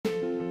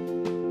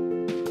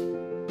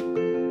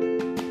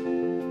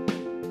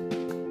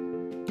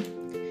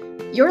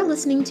You're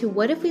listening to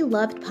What If We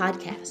Loved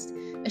podcast,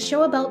 a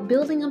show about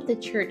building up the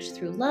church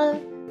through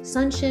love,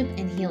 sonship,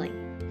 and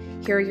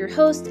healing. Here are your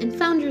hosts and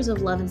founders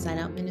of Love Inside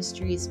Out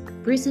Ministries,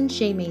 Bruce and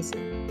Shay Mason.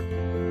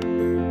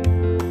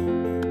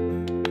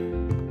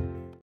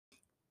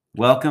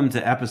 Welcome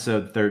to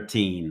episode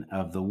 13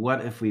 of the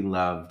What If We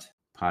Loved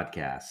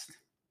podcast.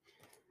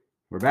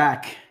 We're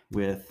back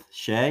with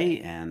Shay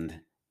and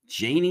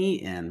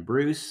Janie and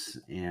Bruce,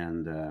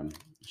 and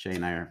Shay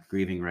and I are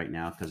grieving right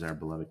now because our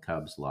beloved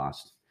Cubs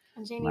lost.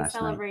 And Janie's last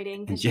celebrating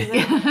night.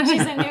 because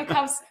she's a new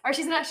Cubs, or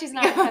she's not she's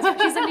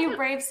a new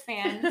Braves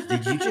fan.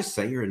 Did you just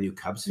say you're a new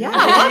Cubs fan?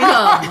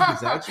 Yeah. Is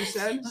that what you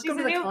said? She's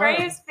a new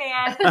Braves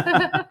fan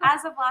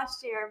as of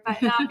last year,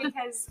 but not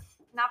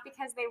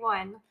because they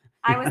won.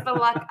 I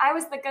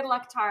was the good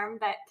luck charm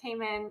that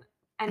came in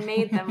and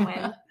made them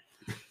win.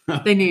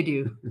 They need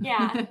you.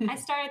 Yeah, I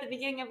started at the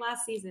beginning of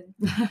last season.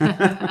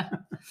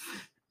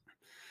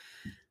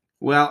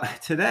 Well,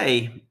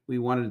 today we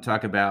wanted to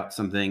talk about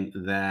something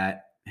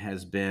that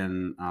has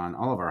been on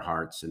all of our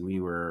hearts, and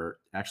we were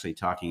actually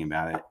talking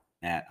about it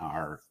at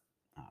our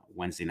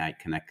Wednesday night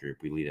Connect group.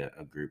 We lead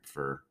a group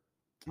for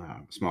a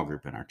small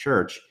group in our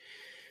church,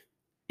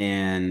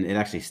 and it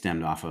actually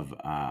stemmed off of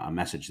a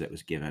message that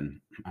was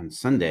given on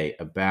Sunday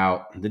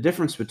about the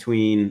difference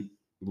between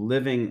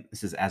living,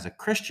 this is as a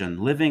Christian,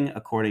 living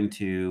according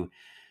to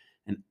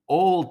an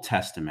Old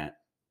Testament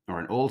or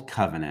an Old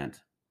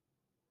Covenant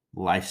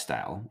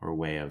lifestyle or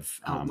way of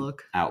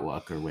outlook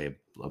or way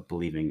of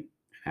believing,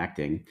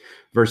 acting,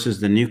 versus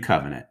the New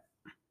Covenant,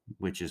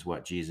 which is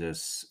what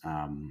Jesus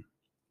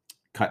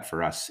cut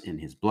for us in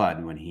his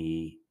blood when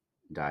he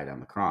died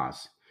on the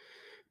cross.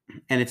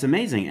 And it's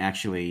amazing,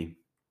 actually,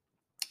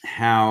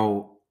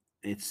 how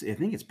I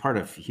think it's part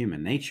of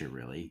human nature,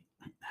 really,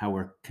 how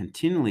we're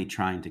continually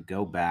trying to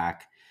go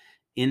back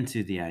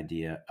into the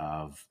idea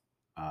of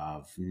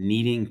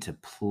needing to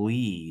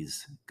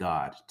please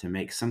God, to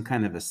make some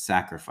kind of a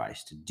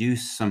sacrifice, to do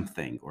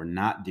something or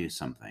not do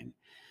something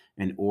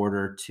in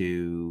order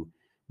to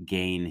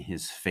gain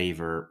his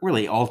favor.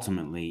 Really,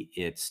 ultimately,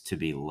 it's to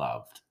be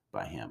loved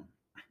by him.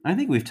 I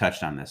think we've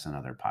touched on this in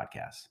other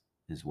podcasts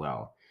as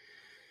well.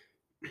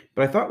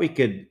 But I thought we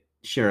could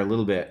share a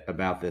little bit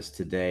about this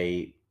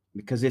today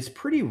because it's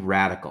pretty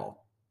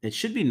radical. It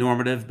should be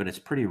normative, but it's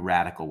pretty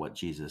radical what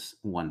Jesus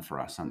won for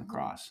us on the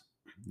cross.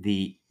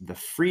 The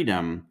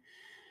freedom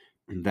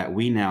that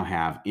we now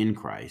have in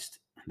Christ,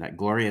 that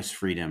glorious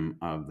freedom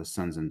of the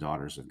sons and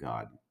daughters of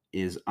God,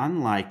 is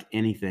unlike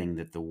anything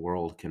that the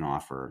world can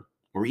offer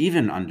or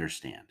even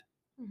understand,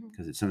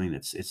 because it's something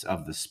it's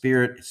of the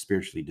Spirit, it's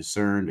spiritually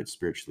discerned, it's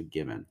spiritually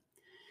given.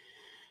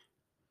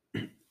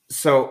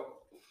 So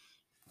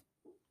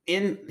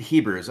in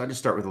Hebrews, I'll just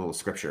start with a little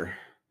scripture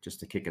just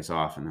to kick us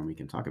off, and then we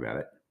can talk about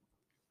it.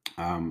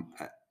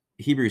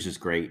 Hebrews is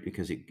great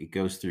because it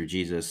goes through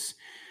Jesus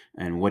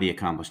and what he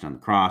accomplished on the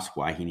cross,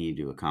 why he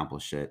needed to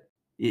accomplish it.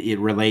 It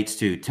relates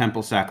to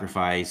temple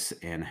sacrifice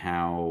and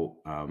how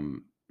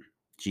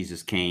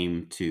Jesus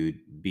came to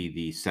be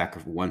the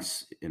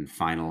once and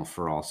final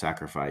for all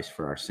sacrifice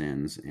for our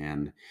sins.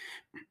 And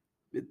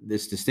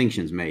this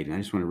distinction is made. And I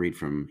just want to read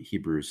from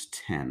Hebrews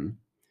 10.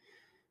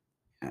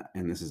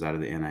 And this is out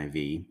of the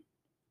NIV.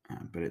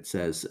 But it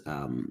says,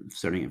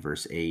 starting at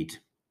verse 8,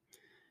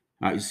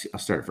 I'll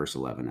start at verse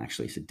 11,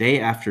 actually. So day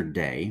after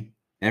day,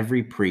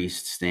 every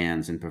priest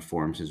stands and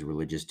performs his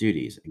religious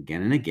duties.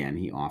 Again and again,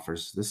 he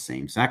offers the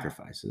same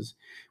sacrifices,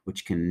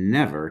 which can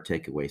never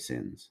take away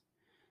sins.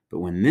 But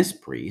when this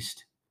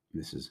priest,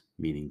 this is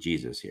meaning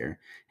Jesus here,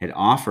 had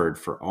offered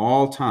for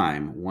all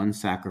time one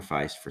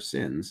sacrifice for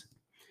sins,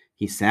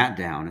 he sat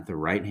down at the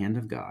right hand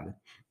of God.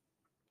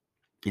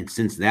 And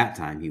since that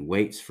time, he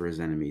waits for his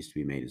enemies to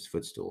be made his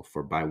footstool.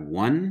 For by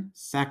one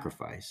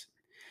sacrifice,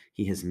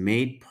 he has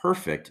made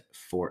perfect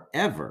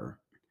forever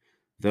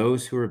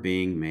those who are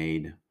being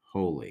made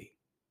holy.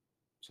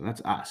 So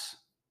that's us.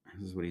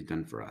 This is what he's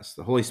done for us.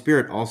 The Holy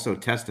Spirit also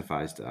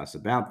testifies to us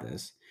about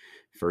this.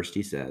 First,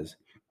 he says,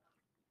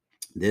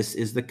 "This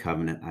is the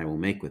covenant I will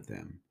make with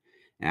them.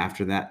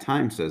 After that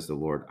time, says the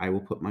Lord, I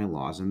will put my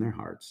laws in their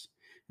hearts,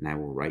 and I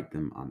will write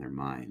them on their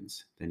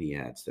minds." Then he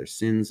adds, "Their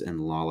sins and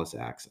lawless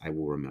acts I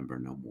will remember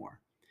no more.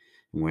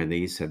 And where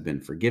these have been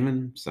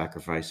forgiven,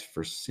 sacrifice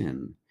for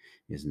sin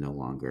is no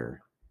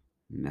longer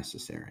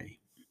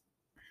necessary."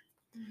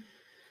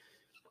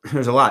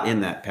 There's a lot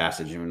in that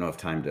passage, and we don't have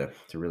time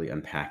to really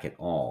unpack it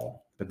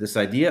all. But this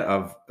idea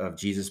of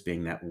Jesus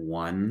being that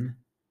one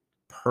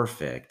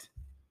perfect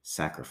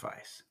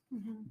sacrifice,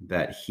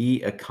 that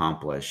he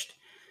accomplished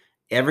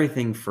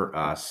everything for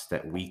us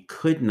that we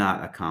could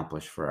not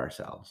accomplish for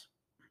ourselves.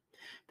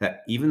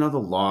 That even though the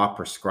law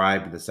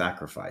prescribed the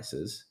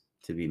sacrifices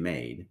to be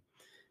made,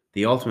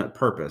 the ultimate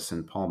purpose,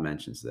 and Paul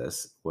mentions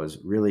this, was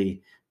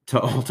really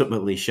to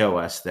ultimately show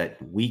us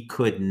that we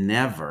could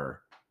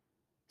never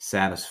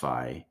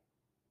satisfy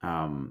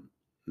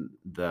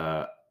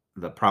the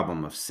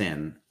problem of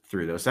sin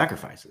through those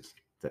sacrifices.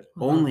 That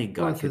only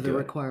God could do the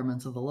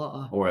requirements of the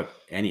law, or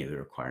any of the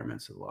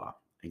requirements of the law.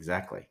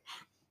 Exactly.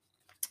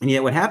 And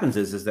yet what happens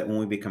is that when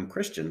we become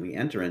Christian, we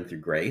enter in through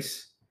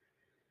grace,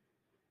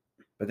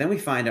 but then we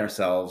find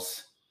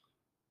ourselves,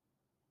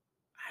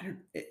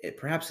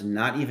 perhaps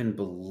not even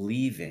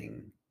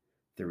believing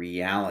the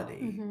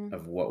reality Mhm.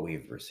 of what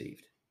we've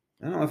received.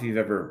 I don't know if you've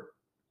ever,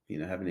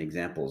 have any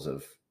examples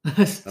of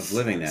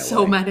living that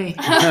So way. many.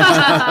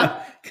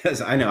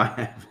 Because I know I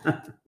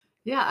have.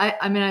 Yeah,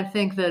 I mean, I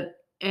think that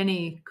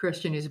any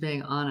Christian who's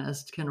being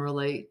honest can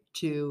relate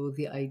to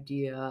the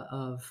idea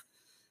of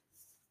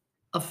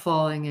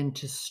falling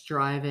into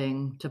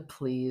striving to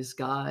please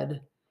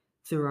God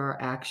through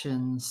our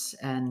actions.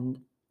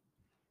 And,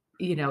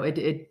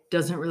 it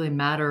doesn't really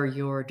matter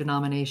your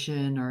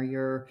denomination or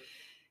your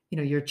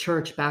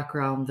church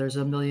background. There's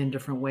a million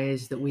different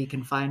ways that we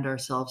can find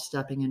ourselves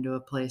stepping into a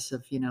place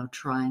of,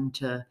 trying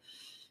to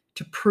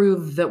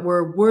prove that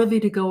we're worthy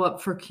to go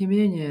up for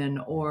communion,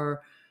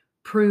 or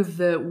prove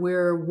that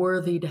we're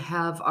worthy to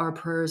have our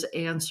prayers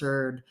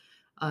answered.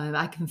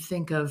 I can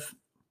think of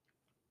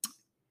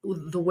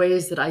the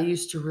ways that I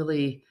used to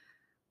really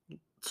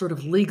sort of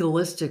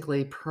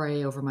legalistically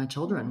pray over my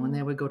children when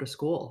they would go to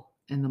school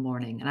in the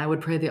morning, and I would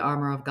pray the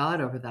armor of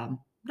God over them.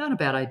 Not a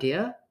bad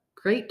idea.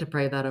 Great to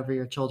pray that over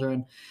your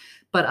children.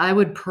 But I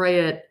would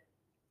pray it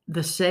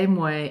the same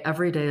way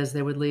every day as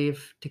they would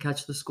leave to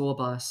catch the school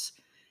bus.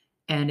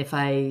 And if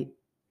I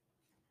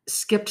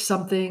skipped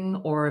something,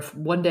 or if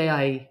one day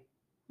I,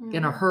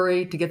 in a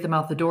hurry to get them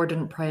out the door,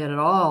 didn't pray it at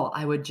all,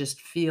 I would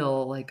just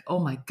feel like, oh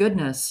my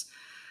goodness,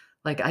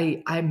 like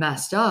I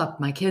messed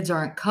up. My kids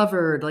aren't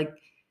covered. Like,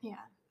 Yeah.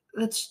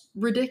 that's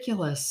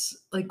ridiculous.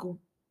 Like,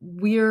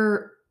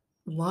 we're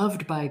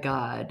loved by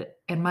God,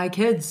 and my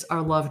kids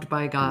are loved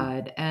by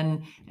God,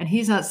 and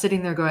he's not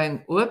sitting there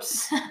going,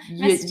 whoops,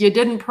 you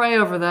didn't pray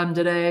over them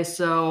today,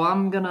 so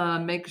I'm gonna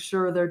make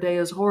sure their day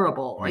is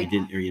horrible. Or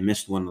you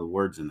missed one of the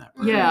words in that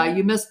prayer. Yeah,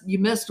 you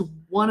missed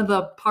one of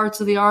the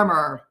parts of the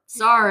armor.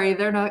 Sorry,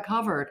 they're not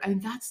covered. I mean,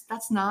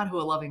 that's not who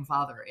a loving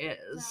father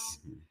is.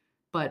 No.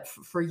 But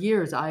for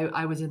years,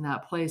 I was in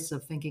that place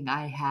of thinking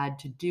I had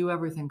to do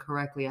everything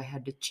correctly. I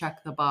had to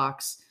check the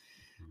box.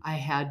 I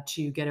had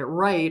to get it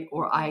right,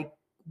 or I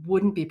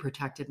wouldn't be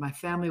protected. My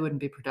family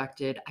wouldn't be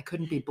protected. I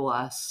couldn't be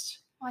blessed.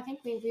 Well, I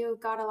think we view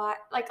God a lot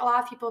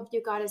of people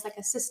view God as like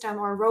a system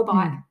or a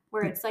robot,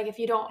 where it's like if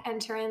you don't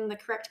enter in the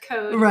correct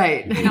code,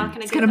 Right, you're not going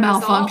to it's get going to the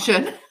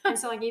malfunction. result. And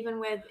so, like, even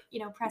with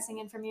pressing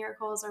in for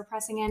miracles or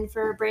pressing in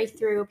for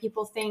breakthrough,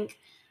 people think,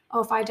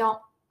 oh, if I don't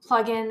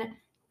plug in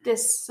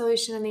this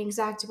solution in the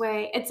exact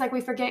way, it's like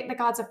we forget that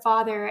God's a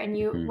father,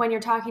 and when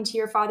you're talking to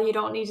your father, you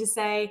don't need to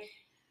say,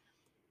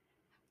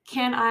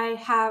 can I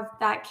have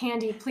that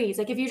candy, please?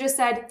 Like, if you just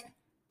said,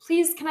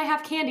 please, can I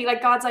have candy?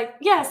 Like, God's like,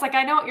 yes, like,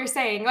 I know what you're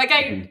saying. Like,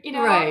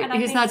 right.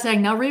 And he's not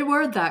saying, now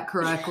reword that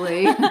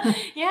correctly.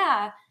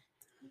 Yeah.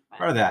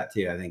 Part of that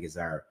too, I think, is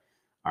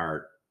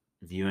our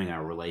viewing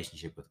our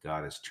relationship with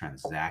God as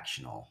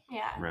transactional,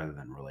 rather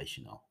than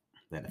relational.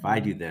 That if I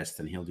do this,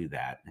 then he'll do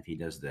that. If he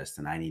does this,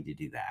 then I need to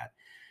do that.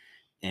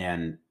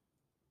 And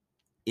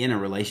in a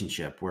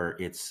relationship where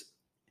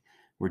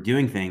we're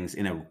doing things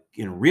in a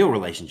real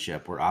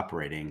relationship, we're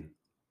operating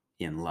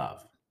in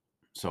love.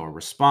 So a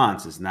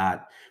response is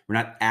not, we're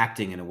not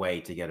acting in a way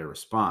to get a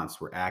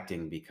response. We're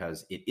acting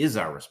because it is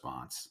our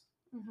response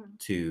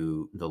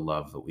to the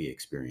love that we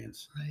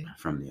experience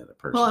from the other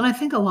person. Well, and I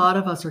think a lot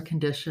of us are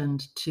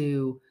conditioned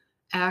to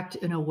act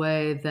in a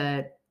way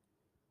that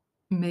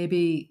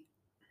maybe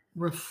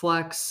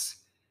reflects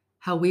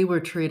how we were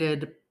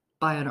treated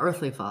by an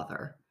earthly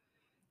father.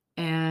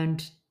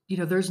 And,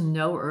 there's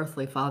no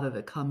earthly father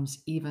that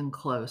comes even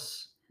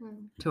close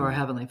to our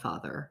Heavenly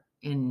Father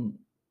in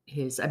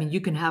you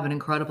can have an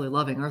incredibly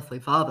loving earthly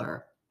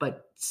father,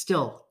 but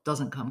still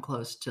doesn't come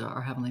close to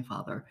our Heavenly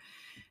Father.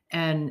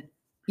 And,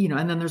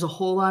 and then there's a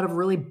whole lot of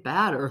really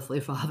bad earthly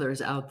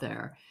fathers out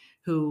there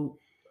who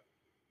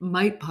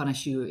might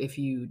punish you if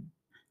you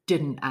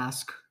didn't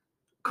ask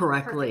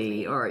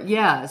correctly.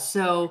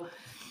 So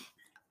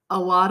a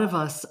lot of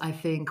us, I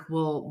think,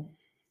 will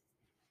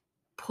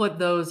put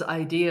those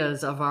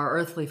ideas of our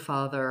earthly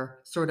father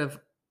sort of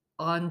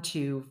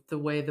onto the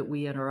way that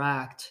we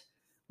interact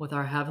with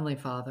our Heavenly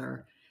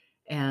Father,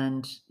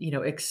 and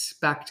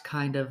expect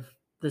kind of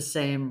the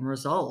same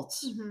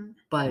results,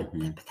 but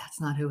that's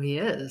not who he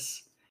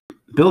is.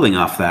 Building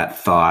off that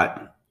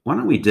thought, why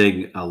don't we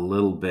dig a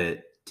little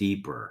bit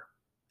deeper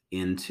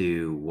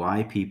into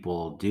why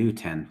people do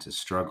tend to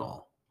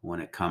struggle when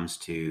it comes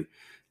to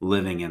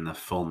living in the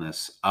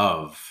fullness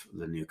of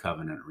the new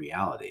covenant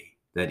reality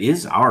that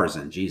is ours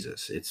in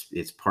Jesus.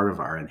 It's part of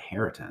our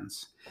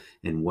inheritance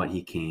in what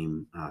he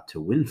came to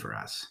win for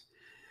us.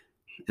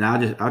 And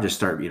I'll just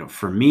start.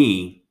 For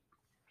me,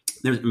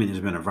 there's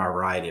been a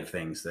variety of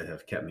things that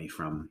have kept me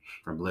from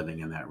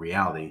living in that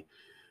reality.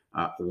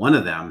 One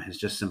of them has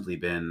just simply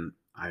been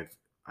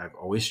I've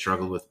always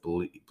struggled with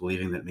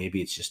believing that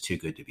maybe it's just too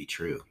good to be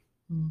true.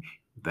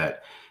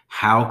 That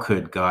how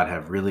could God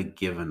have really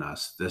given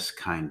us this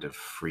kind of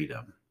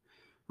freedom,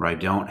 where I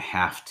don't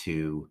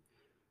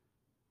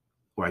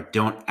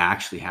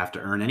actually have to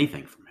earn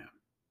anything from him?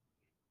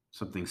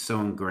 something so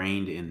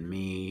ingrained in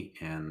me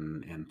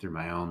and through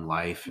my own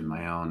life and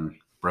my own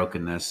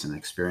brokenness and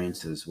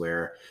experiences,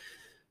 where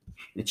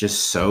it's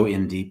just so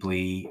in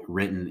deeply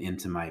written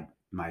into my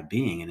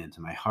being and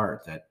into my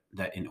heart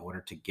that in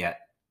order to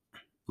get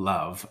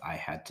love, I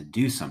had to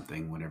do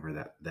something,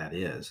 whatever that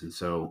is. And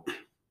so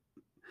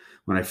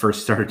when I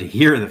first started to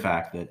hear the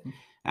fact that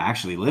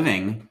actually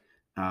living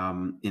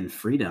in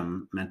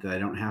freedom meant that I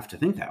don't have to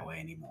think that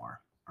way anymore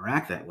or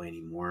act that way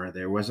anymore,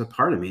 there was a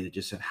part of me that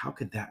just said, how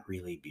could that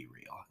really be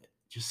real? It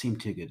just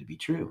seemed too good to be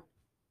true.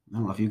 I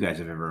don't know if you guys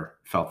have ever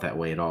felt that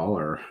way at all,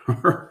 or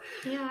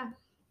Yeah,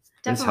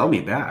 it's held me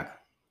definitely. back.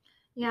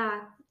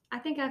 Yeah, I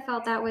think I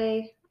felt that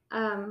way.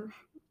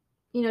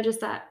 Just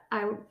that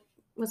I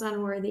was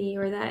unworthy,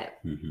 or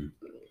that Mm-hmm.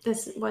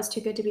 this was too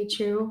good to be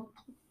true.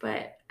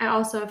 But I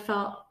also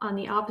felt on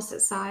the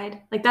opposite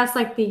side. Like, that's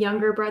like the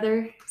younger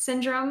brother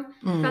syndrome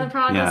from the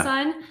prodigal Yeah.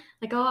 son.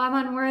 Like, oh, I'm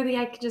unworthy.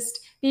 I could just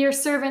be your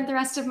servant the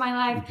rest of my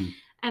life. Mm-hmm.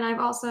 And I've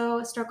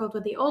also struggled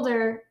with the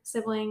older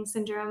sibling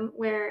syndrome,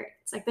 where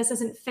it's like, this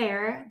isn't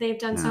fair. They've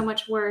done so Yeah.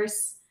 much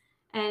worse.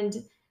 And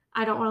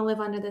I don't want to live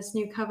under this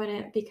new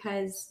covenant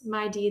because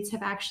my deeds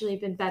have actually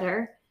been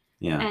better.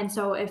 Yeah. And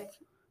so if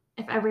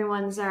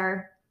everyone's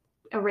are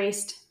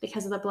erased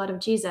because of the blood of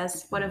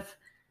Jesus, what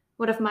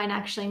if mine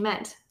actually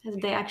meant?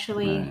 Did they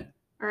actually Right.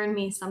 earn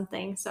me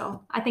something?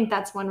 So I think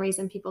that's one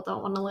reason people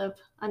don't want to live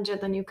under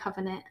the new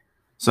covenant.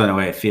 So in a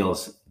way, it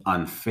feels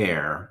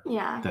unfair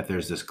Yeah. that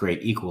there's this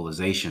great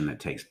equalization that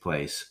takes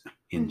place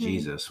in Mhm.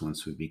 Jesus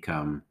once we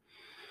become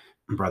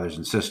brothers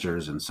and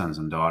sisters and sons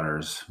and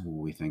daughters.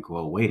 We think,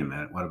 well, wait a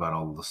minute, what about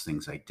all those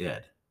things I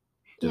did?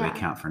 Do Yeah. they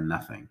count for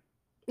nothing?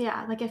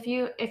 Yeah. Like, if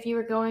you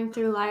were going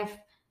through life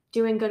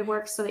doing good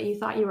works so that you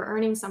thought you were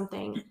earning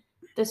something,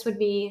 this would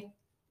be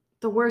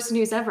the worst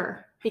news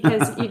ever,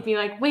 because you'd be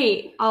like,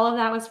 wait, all of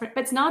that was but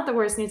it's not the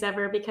worst news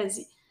ever, because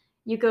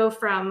you go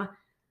from,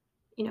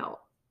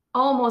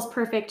 almost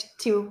perfect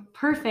to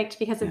perfect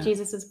because of Yeah.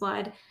 Jesus's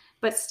blood.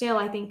 But still,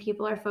 I think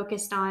people are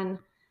focused on,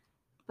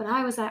 but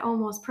I was at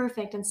almost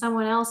perfect and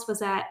someone else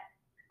was at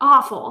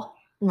awful.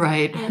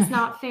 Right. And it's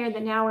not fair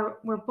that now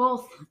we're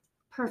both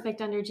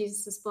perfect under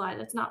Jesus's blood.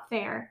 It's not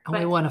fair. And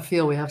we want to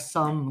feel we have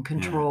some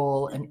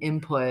control and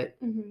input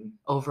Mhm.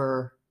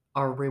 over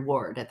our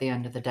reward at the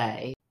end of the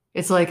day.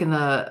 It's like in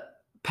the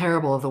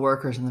parable of the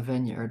workers in the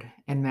vineyard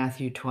in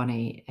Matthew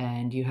 20,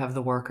 and you have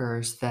the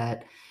workers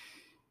that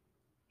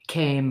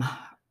came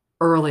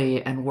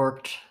early and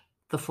worked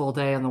the full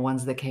day, and the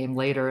ones that came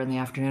later in the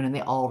afternoon, and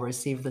they all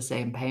received the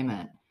same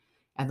payment.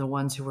 And the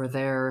ones who were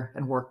there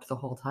and worked the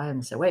whole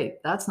time say,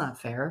 wait, that's not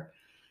fair.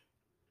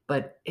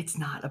 But it's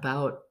not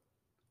about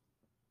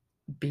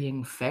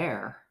being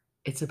fair.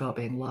 It's about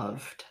being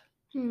loved.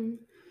 Hmm.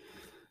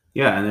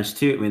 Yeah, and there's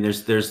two. I mean,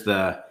 there's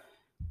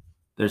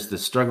the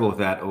struggle with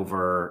that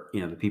over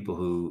the people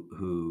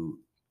who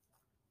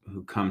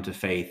come to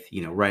faith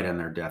right on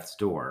their death's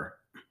door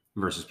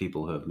versus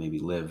people who have maybe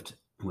lived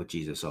with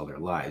Jesus all their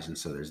lives, and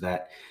so there's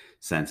that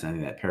sense. And I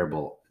think that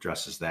parable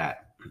addresses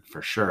that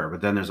for sure.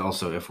 But then there's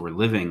also, if we're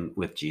living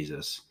with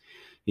Jesus,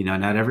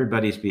 not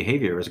everybody's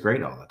behavior is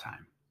great all the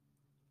time,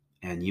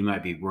 and you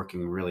might be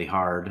working really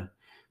hard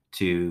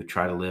to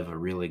try to live a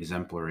really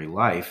exemplary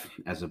life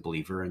as a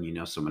believer,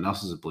 and someone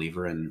else is a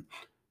believer, and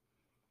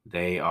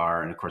they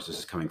are, and of course this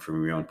is coming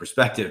from your own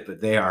perspective, but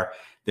they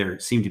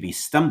seem to be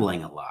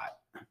stumbling a lot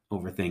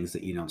over things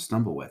that you don't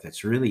stumble with.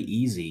 It's really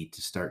easy to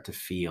start to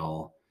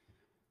feel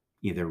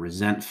either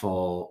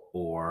resentful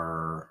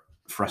or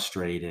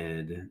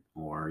frustrated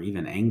or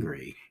even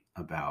angry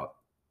about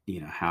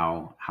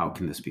how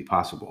can this be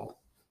possible,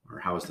 or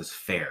how is this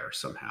fair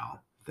somehow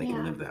they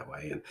can live that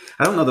way. And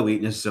I don't know that we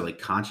necessarily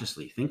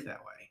consciously think that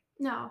way.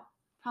 No,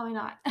 probably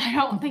not. I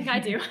don't think I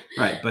do.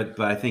 Right, but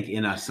I think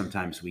in us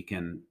sometimes we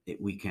can,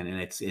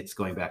 and it's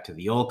going back to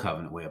the old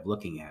covenant way of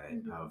looking at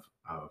it. Mhm.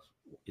 of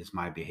is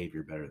my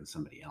behavior better than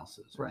somebody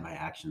else's, or Right. my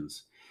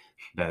actions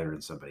better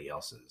than somebody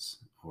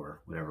else's,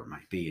 or whatever it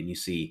might be. And you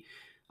see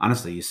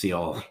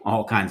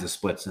all kinds of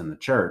splits in the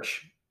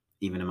church,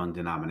 even among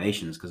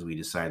denominations, because we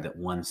decide that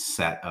one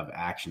set of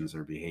actions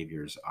or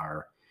behaviors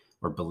or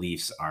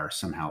beliefs are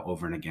somehow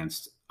over and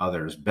against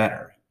others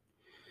better.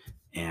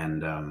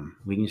 And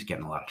we can just get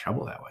in a lot of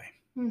trouble that way.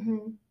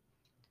 Mm-hmm.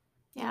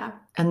 Yeah.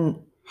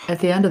 And at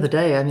the end of the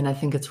day, I mean, I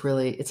think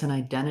it's an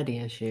identity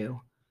issue.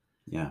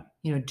 Yeah.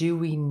 Do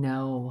we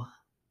know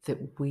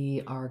that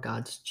we are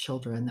God's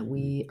children, that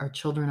we are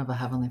children of a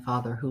Heavenly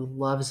Father who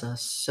loves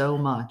us so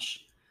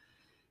much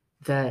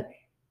that,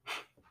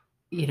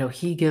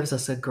 He gives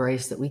us a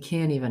grace that we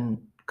can't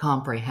even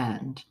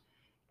comprehend.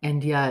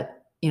 And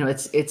yet,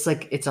 it's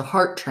like it's a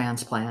heart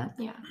transplant,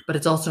 Yeah. but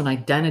it's also an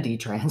identity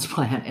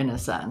transplant in a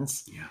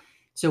sense. Yeah.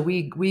 So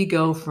we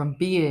go from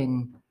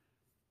being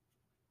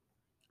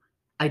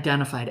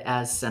identified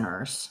as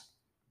sinners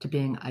to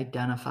being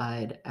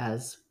identified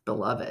as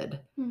beloved.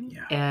 Mhm.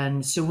 Yeah.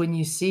 And so when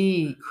you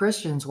see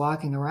Christians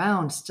walking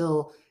around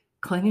still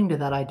clinging to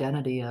that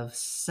identity of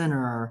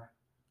sinner,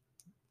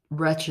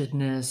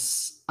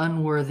 wretchedness,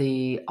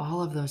 unworthy,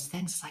 all of those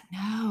things, it's like,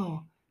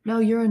 no, No,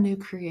 you're a new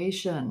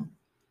creation.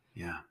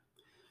 Yeah.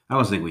 I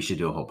always think we should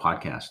do a whole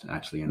podcast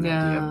actually on the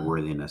idea Yeah. of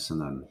worthiness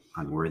and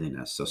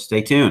unworthiness. So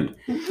stay tuned.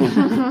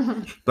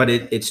 But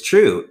it's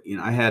true. You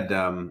know, I've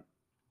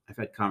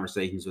had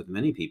conversations with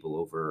many people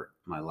over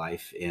my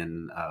life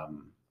in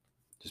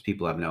just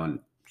people I've known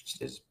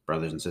as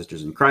brothers and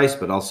sisters in Christ,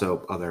 but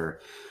also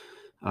other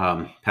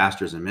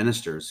pastors and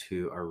ministers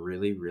who are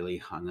really, really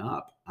hung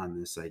up on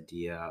this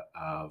idea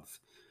of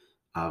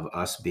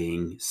us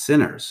being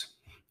sinners,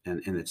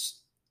 and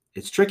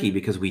it's tricky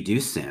because we do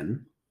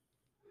sin.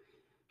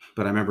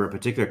 But I remember a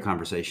particular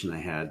conversation I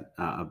had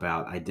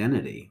about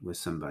identity with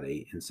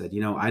somebody, and said,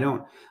 you know, I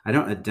don't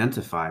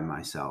identify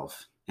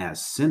myself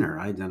as sinner.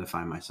 I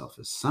identify myself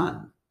as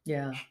son,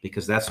 Yeah.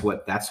 because that's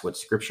what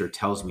Scripture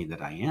tells me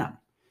that I am.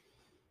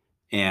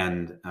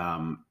 And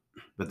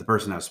but the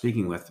person I was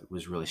speaking with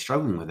was really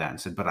struggling with that and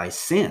said, but I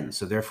sin,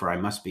 so therefore I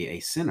must be a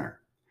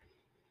sinner.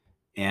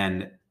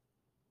 And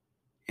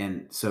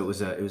so it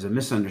was a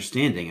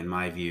misunderstanding, in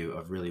my view,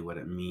 of really what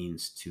it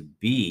means to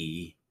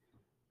be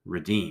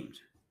redeemed.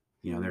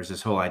 You know, there's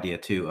this whole idea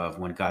too of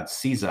when God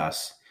sees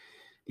us,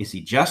 is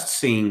he just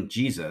seeing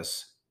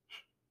Jesus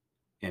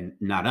and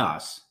not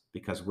us,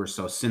 because we're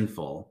so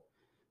sinful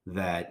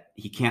that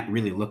he can't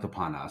really look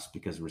upon us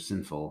because we're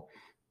sinful,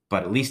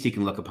 but at least he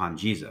can look upon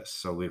Jesus.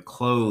 So we're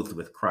clothed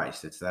with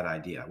Christ. It's that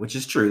idea, which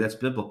is true. That's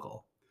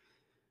biblical.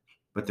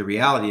 But the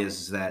reality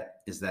is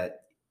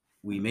that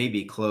we may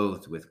be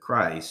clothed with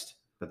Christ,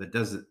 but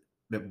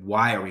but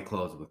why are we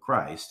clothed with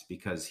Christ?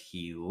 Because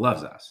he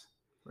loves us.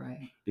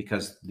 Right.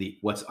 Because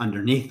what's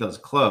underneath those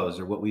clothes,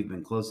 or what we've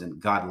been clothed in,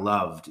 God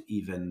loved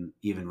even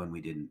when we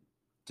didn't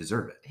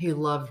deserve it. He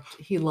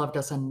loved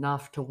us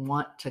enough to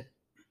want to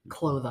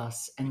clothe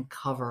us and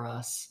cover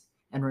us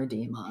and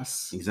redeem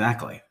us.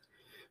 Exactly.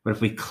 But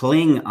if we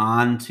cling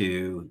on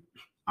to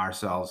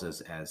ourselves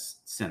as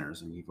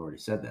sinners, and you've already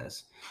said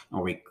this,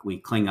 or we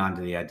cling on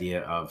to the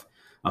idea of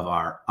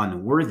our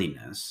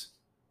unworthiness,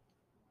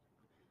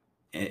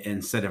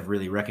 instead of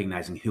really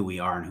recognizing who we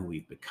are and who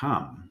we've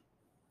become,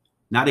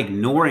 not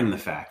ignoring the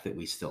fact that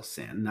we still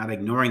sin, not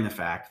ignoring the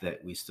fact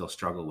that we still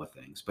struggle with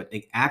things, but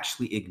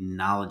actually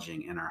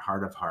acknowledging in our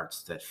heart of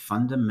hearts that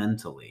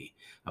fundamentally,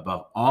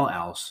 above all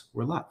else,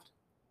 we're loved.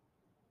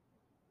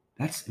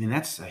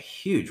 That's a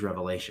huge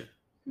revelation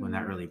when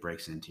that really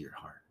breaks into your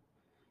heart.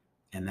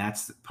 And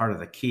that's part of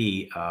the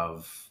key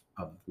of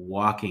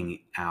walking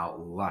out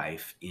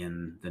life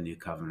in the new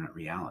covenant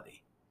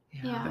reality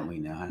that we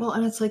know. Well,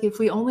 and it's like, if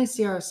we only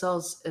see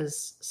ourselves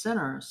as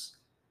sinners,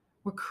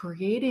 we're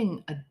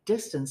creating a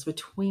distance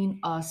between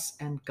us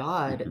and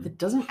God that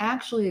doesn't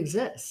actually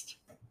exist.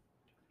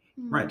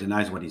 Right.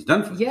 Denies what he's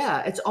done for us.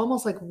 Yeah. It's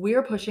almost like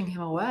we're pushing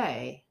him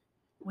away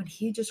when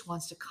he just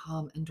wants to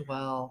come and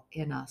dwell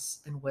in us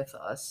and with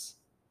us.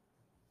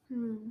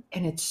 And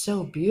it's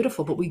so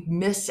beautiful, but we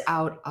miss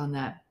out on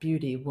that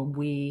beauty when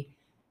we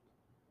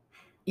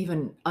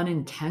even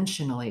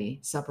unintentionally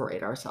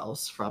separate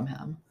ourselves from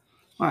him.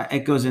 Well, it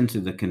goes into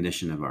the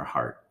condition of our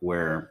heart,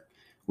 where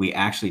we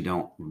actually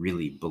don't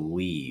really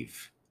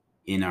believe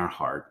in our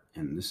heart.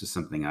 And this is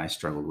something I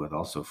struggled with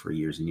also for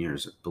years and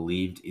years.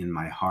 Believed in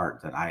my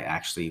heart that I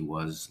actually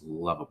was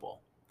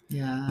lovable.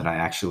 Yeah. That I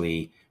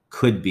actually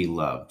could be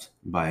loved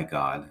by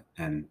God.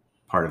 And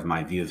part of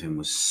my view of him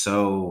was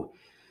so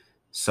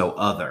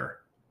other.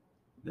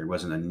 There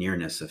wasn't a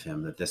nearness of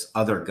him, that this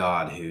other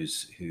God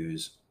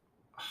who's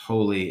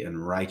holy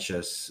and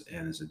righteous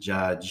and is a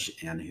judge,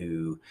 and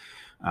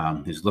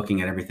who's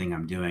looking at everything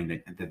I'm doing,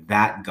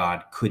 that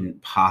God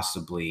couldn't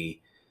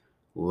possibly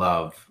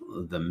love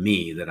the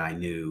me that I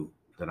knew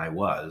that I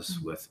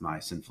was with my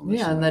sinfulness.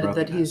 Yeah, and my that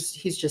brokenness.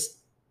 he's just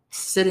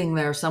sitting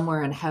there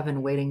somewhere in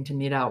heaven waiting to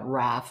mete out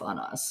wrath on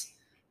us.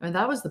 I mean,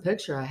 that was the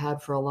picture I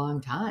had for a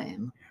long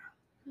time.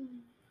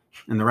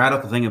 And the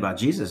radical thing about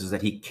Jesus is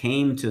that he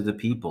came to the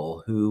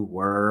people who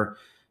were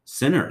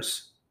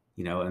sinners,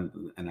 you know,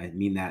 and I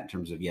mean that in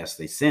terms of, yes,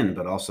 they sinned,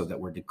 but also that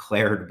were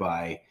declared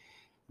by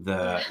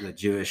the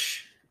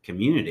Jewish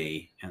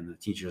community and the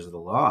teachers of the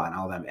law and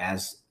all them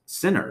as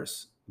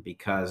sinners,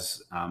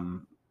 because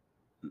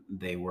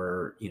they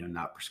were, you know,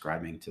 not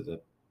prescribing to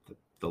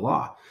the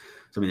law.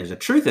 So I mean, there's a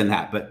truth in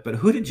that, but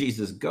who did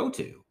Jesus go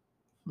to?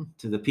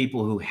 To the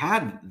people who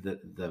had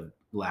the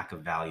lack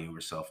of value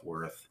or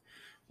self-worth,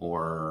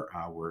 or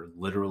were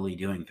literally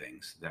doing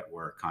things that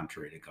were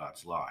contrary to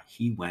God's law.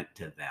 He went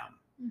to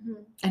them.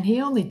 And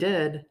he only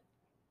did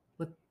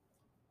what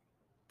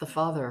the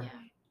Father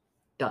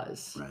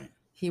does. Right.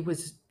 He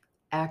was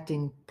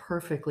acting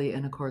perfectly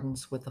in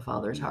accordance with the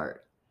Father's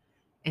heart.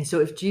 And so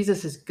if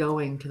Jesus is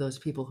going to those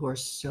people who are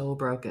so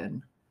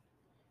broken,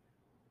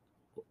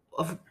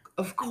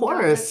 of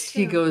course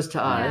he goes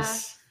to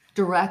us,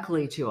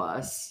 directly to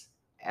us,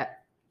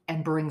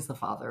 and brings the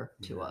Father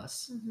to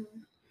us.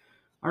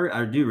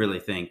 I do really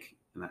think,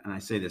 and I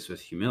say this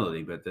with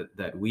humility, but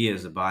that we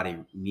as a body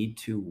need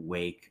to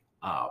wake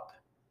up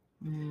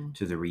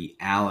to the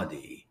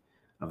reality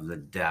of the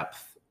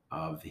depth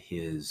of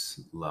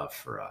his love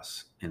for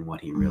us and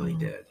what he really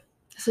did.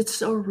 It's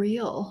so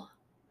real.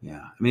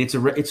 Yeah. I mean,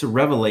 it's a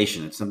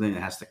revelation. It's something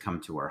that has to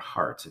come to our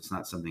hearts. It's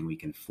not something we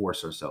can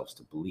force ourselves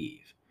to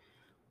believe.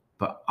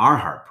 But our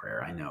heart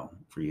prayer, I know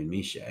for you and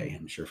me, Shay,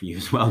 I'm sure for you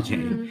as well,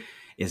 Jane, Mhm.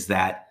 is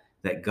that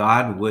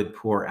God would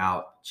pour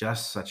out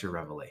just such a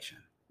revelation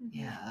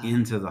Yeah.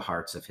 into the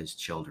hearts of his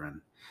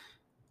children,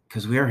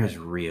 because we are his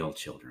real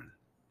children.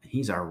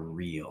 He's our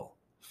real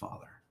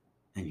Father,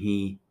 and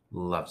he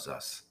loves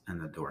us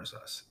and adores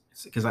us.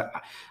 Because I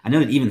know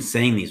that even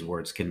saying these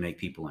words can make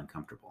people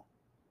uncomfortable.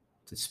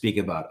 To speak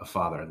about a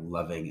Father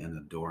loving and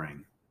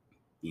adoring,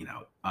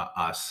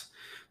 us,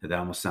 that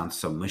almost sounds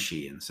so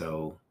mushy and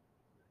so,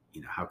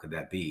 how could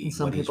that be? And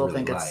some what he's people really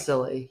think it's like.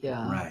 silly.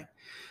 Yeah. Right.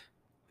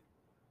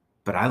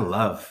 But I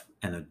love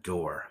and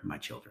adore my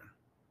children.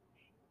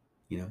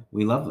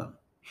 We love them.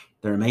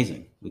 They're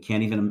amazing. We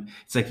can't even,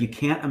 it's like you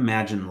can't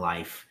imagine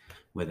life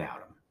without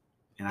them.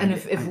 And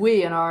if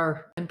we, in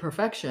our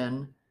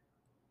imperfection,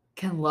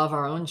 can love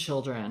our own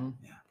children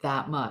Yeah.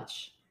 that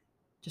much,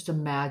 just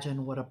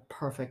imagine what a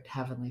perfect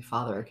Heavenly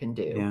Father can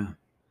do, Yeah,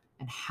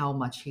 and how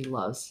much he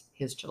loves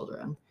his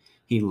children.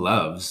 he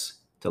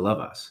loves to love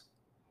us.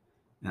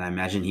 And I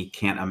imagine he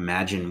can't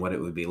imagine what it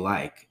would be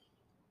like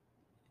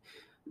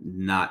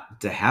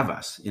not to have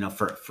us.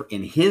 For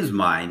in his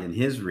mind, in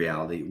his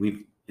reality,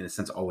 we've in a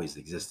sense always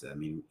existed. I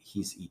mean,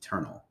 he's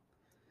eternal.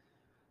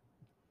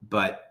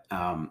 But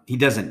he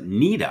doesn't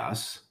need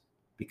us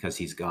because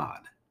he's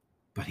God.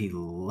 But he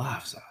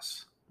loves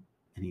us.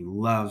 And he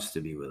loves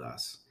to be with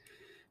us.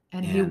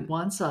 And he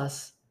wants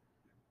us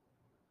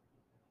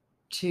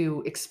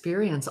to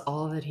experience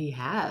all that he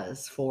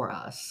has for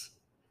us.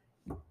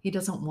 He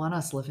doesn't want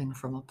us living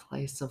from a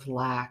place of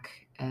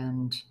lack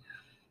and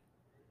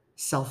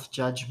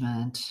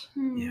self-judgment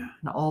Yeah.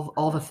 and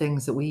all the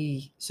things that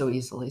we so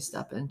easily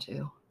step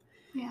into.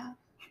 Yeah.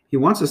 He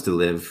wants us to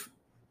live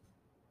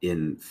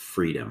in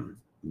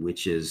freedom,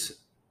 which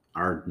is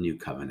our new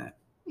covenant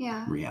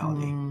Yeah.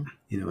 reality. Mm.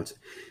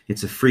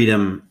 It's a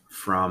freedom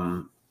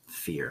from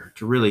fear,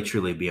 to really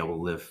truly be able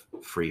to live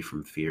free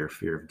from fear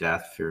of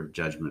death, fear of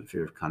judgment,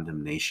 fear of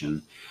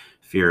condemnation,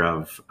 fear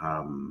of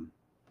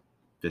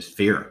just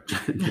fear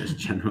just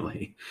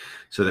generally,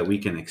 so that we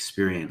can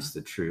experience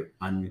the true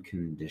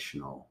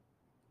unconditional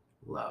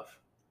love.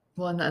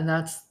 Well, and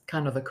that's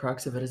kind of the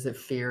crux of it, is that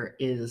fear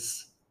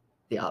is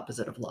the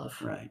opposite of love.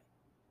 Right.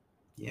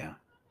 Yeah.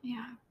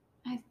 Yeah.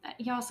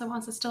 He also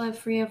wants us to live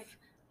free of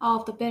all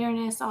of the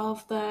bitterness, all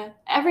of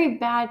every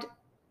bad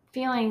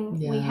feeling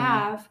we Yeah.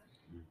 have.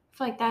 I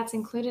feel like that's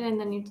included in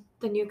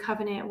the new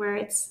covenant, where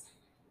it's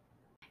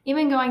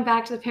even going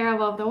back to the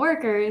parable of the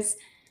workers.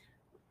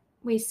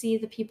 We see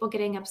the people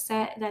getting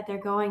upset that they're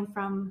going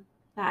from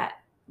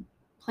that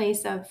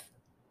place of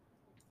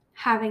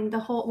having the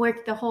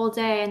whole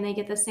day and they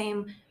get the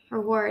same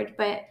reward.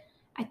 But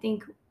I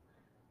think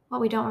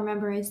what we don't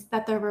remember is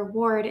that the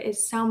reward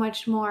is so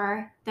much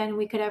more than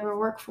we could ever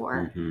work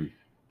for. Mm-hmm.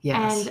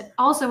 Yes. And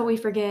also what we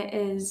forget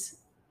is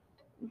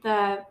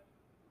the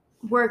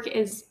work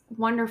is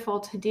wonderful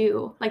to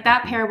do. Like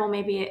that parable,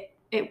 maybe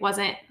it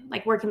wasn't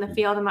like work in the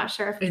field. I'm not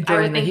sure if I During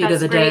would the think heat of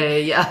that's the great.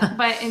 day, yeah.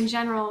 But in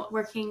general,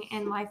 working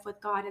in life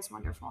with God is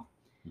wonderful.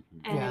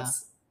 And Yeah.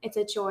 it's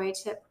a joy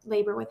to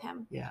labor with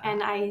him. Yeah.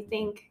 And I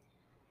think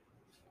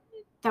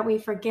that we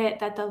forget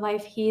that the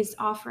life he's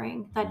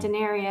offering, that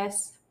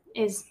denarius,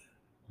 is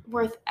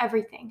worth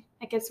everything.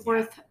 Like it's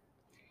worth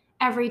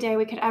every day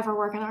we could ever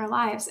work in our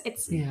lives.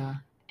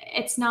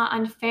 It's not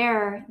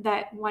unfair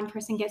that one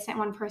person gets it,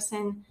 one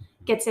person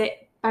gets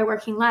it by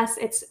working less.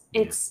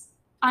 It's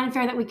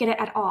unfair that we get it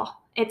at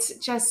all. It's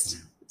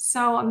just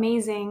so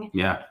amazing.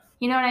 Yeah.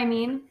 You know what I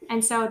mean?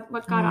 And so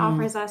what God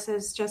offers us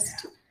is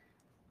just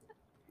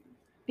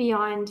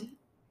beyond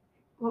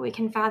what we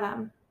can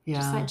fathom. Yeah.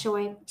 Just that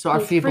joy. So our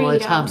peace, feeble freedom.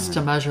 attempts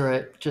to measure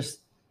it just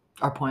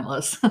are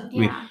pointless. I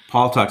mean,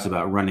 Paul talks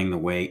about running the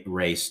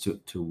race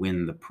to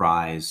win the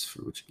prize,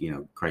 for which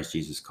Christ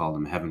Jesus called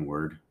him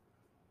heavenward,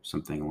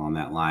 something along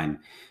that line.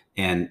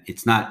 And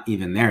it's not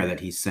even there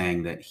that he's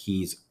saying that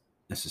he's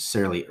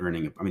necessarily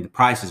earning it. I mean, the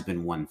prize has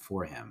been won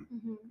for him.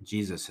 Mm-hmm.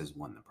 Jesus has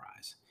won the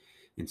prize.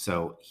 And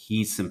so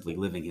he's simply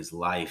living his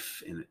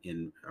life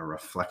in a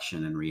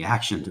reflection and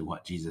reaction to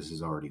what Jesus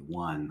has already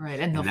won. Right.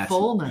 And the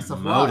fullness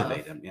of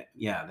motivated love. him.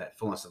 Yeah, that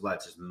fullness of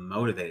love just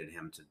motivated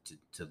him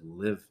to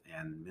live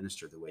and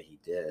minister the way he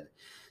did,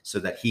 so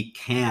that he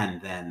can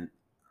then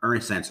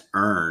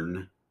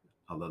earn,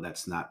 although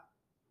that's not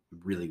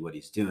really what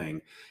he's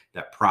doing,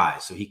 that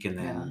prize. So he can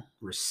then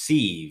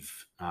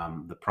receive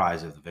the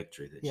prize of the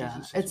victory that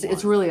Jesus has won.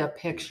 It's really a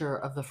picture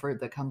of the fruit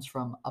that comes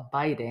from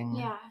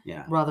abiding,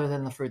 rather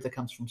than the fruit that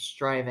comes from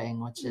striving,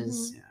 which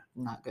is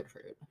not good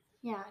fruit.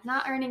 Yeah,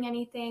 not earning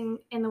anything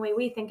in the way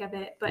we think of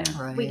it, but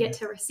we get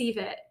to receive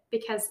it,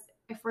 because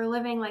if we're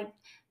living like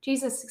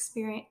Jesus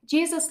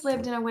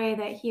lived in a way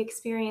that he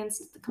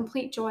experienced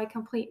complete joy,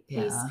 complete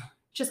peace,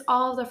 just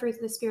all of the fruits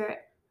of the Spirit,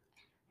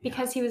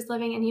 because he was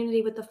living in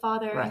unity with the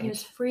Father, and he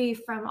was free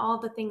from all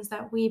the things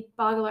that we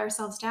boggle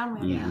ourselves down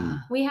with. Yeah.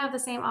 We have the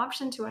same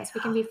option to us.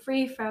 We can be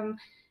free from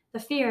the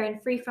fear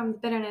and free from the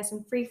bitterness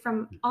and free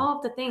from all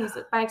of the things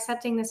that by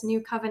accepting this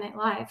new covenant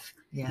life,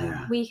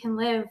 Yeah. we can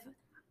live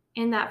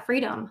in that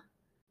freedom.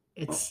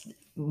 It's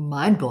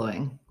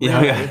mind-blowing.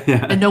 Yeah, Really. yeah,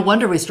 yeah. And no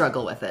wonder we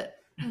struggle with it.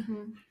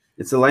 Mm-hmm.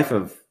 It's a life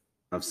of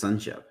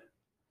sonship.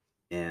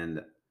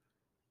 And,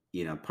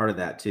 part of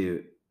that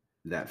too,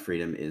 that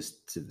freedom is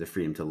the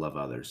freedom to love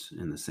others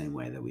in the same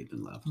way that we've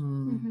been loved.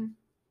 Mm-hmm.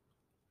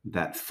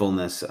 That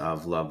fullness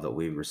of love that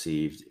we've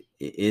received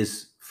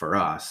is for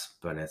us,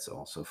 but it's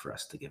also for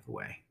us to give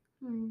away.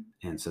 Mm-hmm.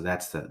 And so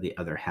that's the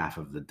other half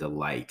of the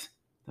delight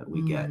that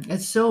we get.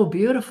 It's so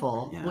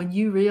beautiful Yeah. when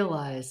you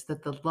realize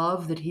that the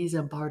love that he's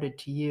imparted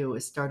to you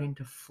is starting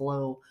to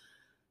flow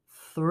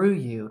through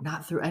you,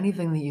 not through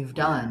anything that you've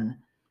done,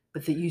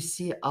 but that you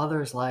see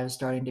others' lives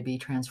starting to be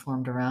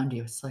transformed around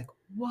you. It's like,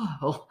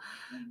 whoa,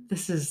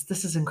 this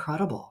is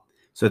incredible.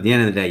 So at the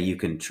end of the day, you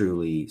can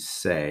truly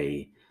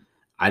say,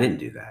 I didn't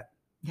do that.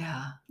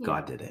 Yeah.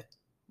 God did it.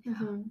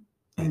 Mm-hmm.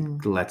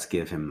 And let's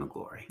give him the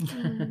glory.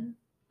 Mm-hmm.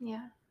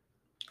 Yeah.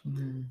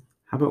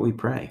 How about we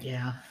pray?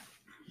 Yeah.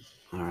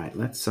 All right,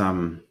 let's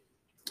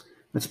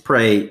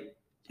pray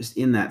just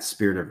in that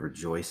spirit of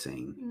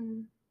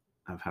rejoicing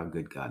of how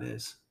good God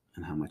is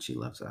and how much he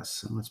loves us.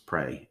 So let's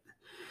pray.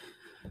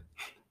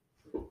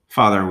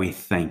 Father, we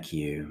thank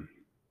you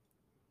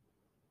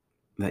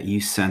that you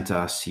sent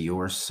us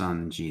your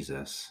son,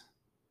 Jesus,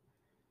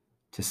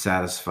 to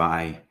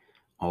satisfy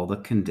all the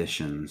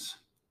conditions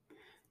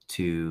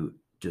to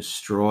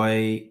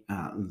destroy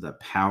the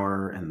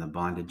power and the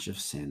bondage of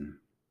sin,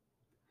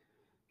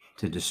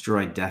 to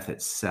destroy death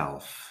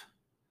itself,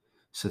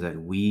 so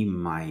that we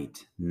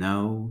might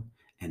know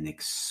and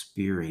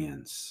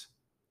experience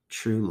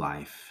true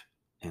life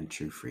and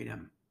true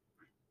freedom.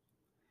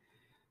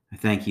 I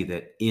thank you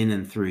that in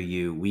and through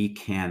you, we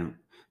can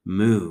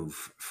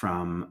move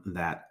from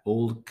that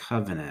old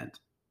covenant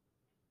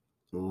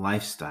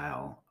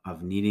lifestyle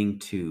of needing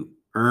to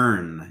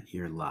earn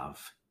your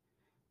love,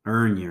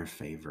 earn your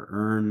favor,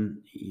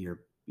 earn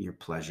your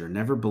pleasure,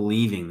 never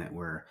believing that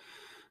we're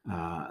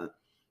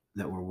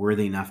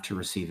worthy enough to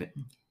receive it,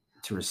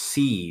 to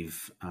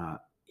receive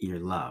your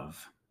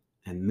love,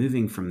 and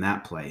moving from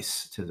that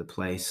place to the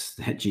place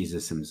that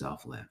Jesus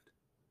himself lived,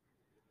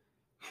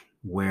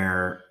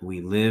 where we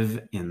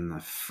live in the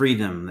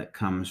freedom that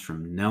comes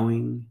from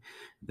knowing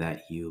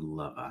that you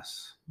love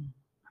us.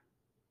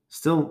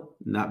 Still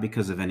not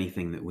because of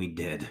anything that we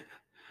did,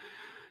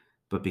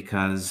 but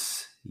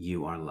because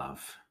you are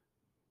love.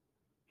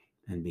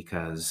 And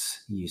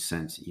because you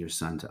sent your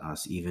son to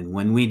us, even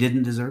when we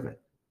didn't deserve it,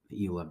 that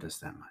you loved us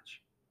that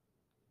much.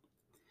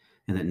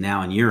 And that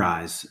now in your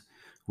eyes,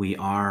 we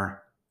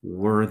are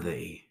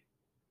worthy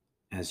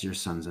as your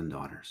sons and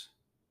daughters.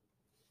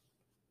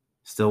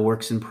 Still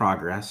works in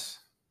progress,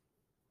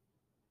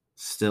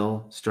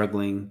 still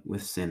struggling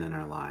with sin in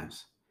our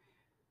lives.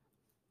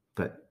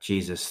 But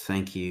Jesus,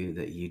 thank you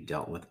that you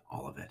dealt with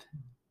all of it.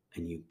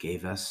 And you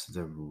gave us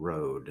the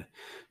road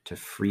to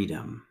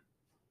freedom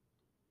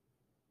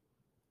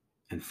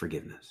and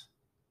forgiveness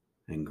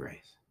and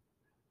grace.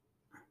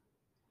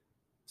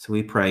 So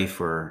we pray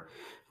for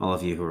all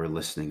of you who are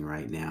listening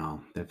right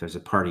now, that if there's a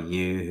part of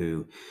you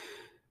who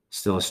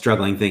still is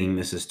struggling, thinking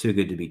this is too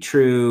good to be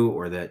true,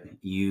 or that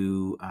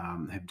you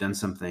have done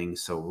something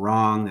so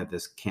wrong that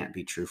this can't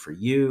be true for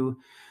you,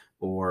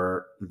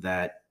 or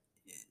that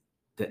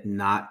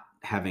not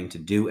having to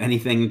do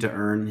anything to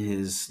earn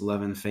his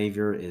love and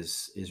favor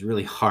is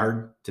really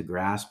hard to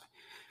grasp,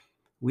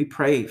 we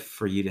pray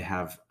for you to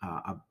have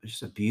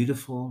just a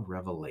beautiful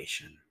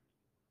revelation,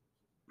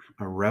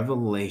 a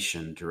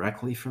revelation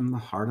directly from the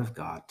heart of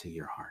God to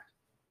your heart.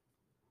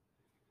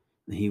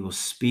 And he will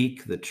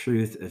speak the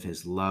truth of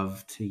his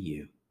love to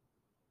you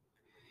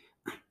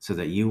so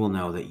that you will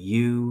know that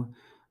you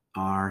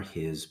are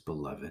his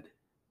beloved.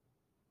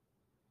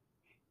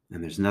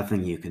 And there's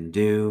nothing you can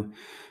do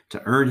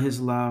to earn his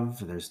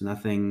love. There's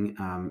nothing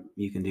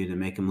you can do to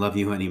make him love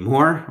you any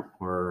more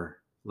or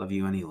love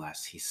you any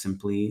less. He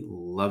simply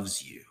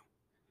loves you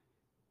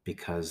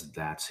because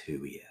that's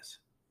who he is.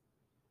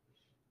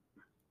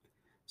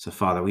 So,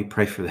 Father, we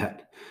pray for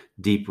that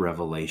deep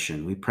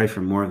revelation. We pray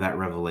for more of that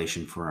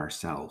revelation for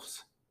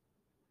ourselves.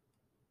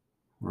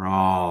 We're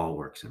all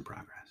works in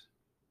progress.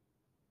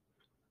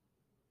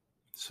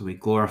 So we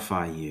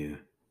glorify you.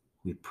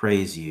 We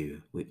praise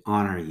you. We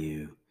honor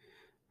you.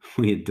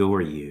 We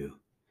adore you.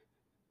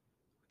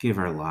 Give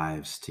our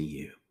lives to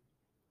you.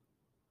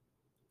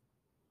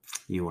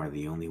 You are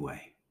the only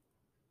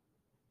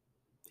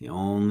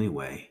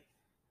way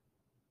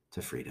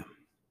to freedom.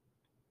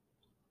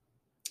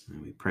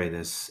 And we pray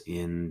this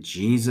in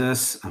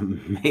Jesus'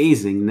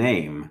 amazing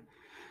name.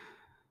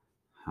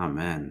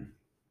 Amen.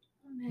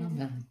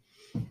 Amen.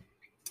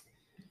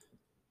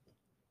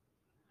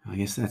 I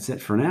guess that's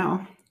it for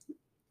now.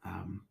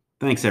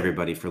 Thanks,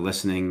 everybody, for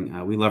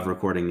listening. We love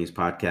recording these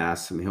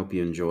podcasts, and we hope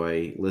you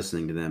enjoy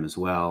listening to them as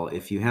well.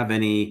 If you have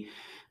any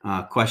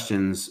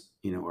questions,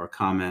 or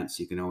comments,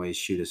 you can always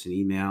shoot us an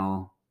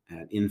email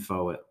at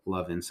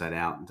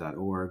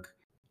info@loveinsideout.org.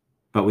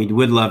 But we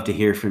would love to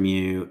hear from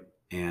you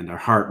And our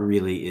heart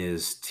really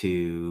is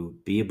to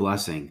be a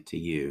blessing to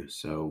you.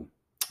 So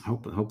I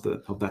hope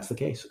that's the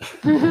case.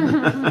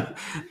 And,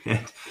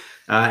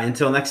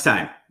 until next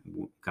time,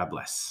 God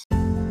bless.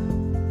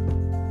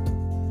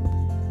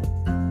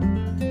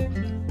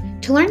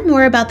 To learn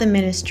more about the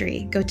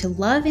ministry, go to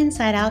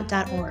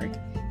loveinsideout.org.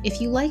 If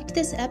you liked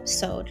this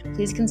episode,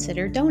 please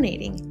consider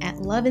donating at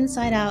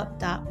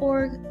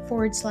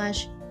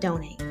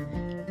loveinsideout.org/donate.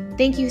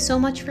 Thank you so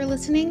much for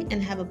listening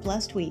and have a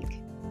blessed week.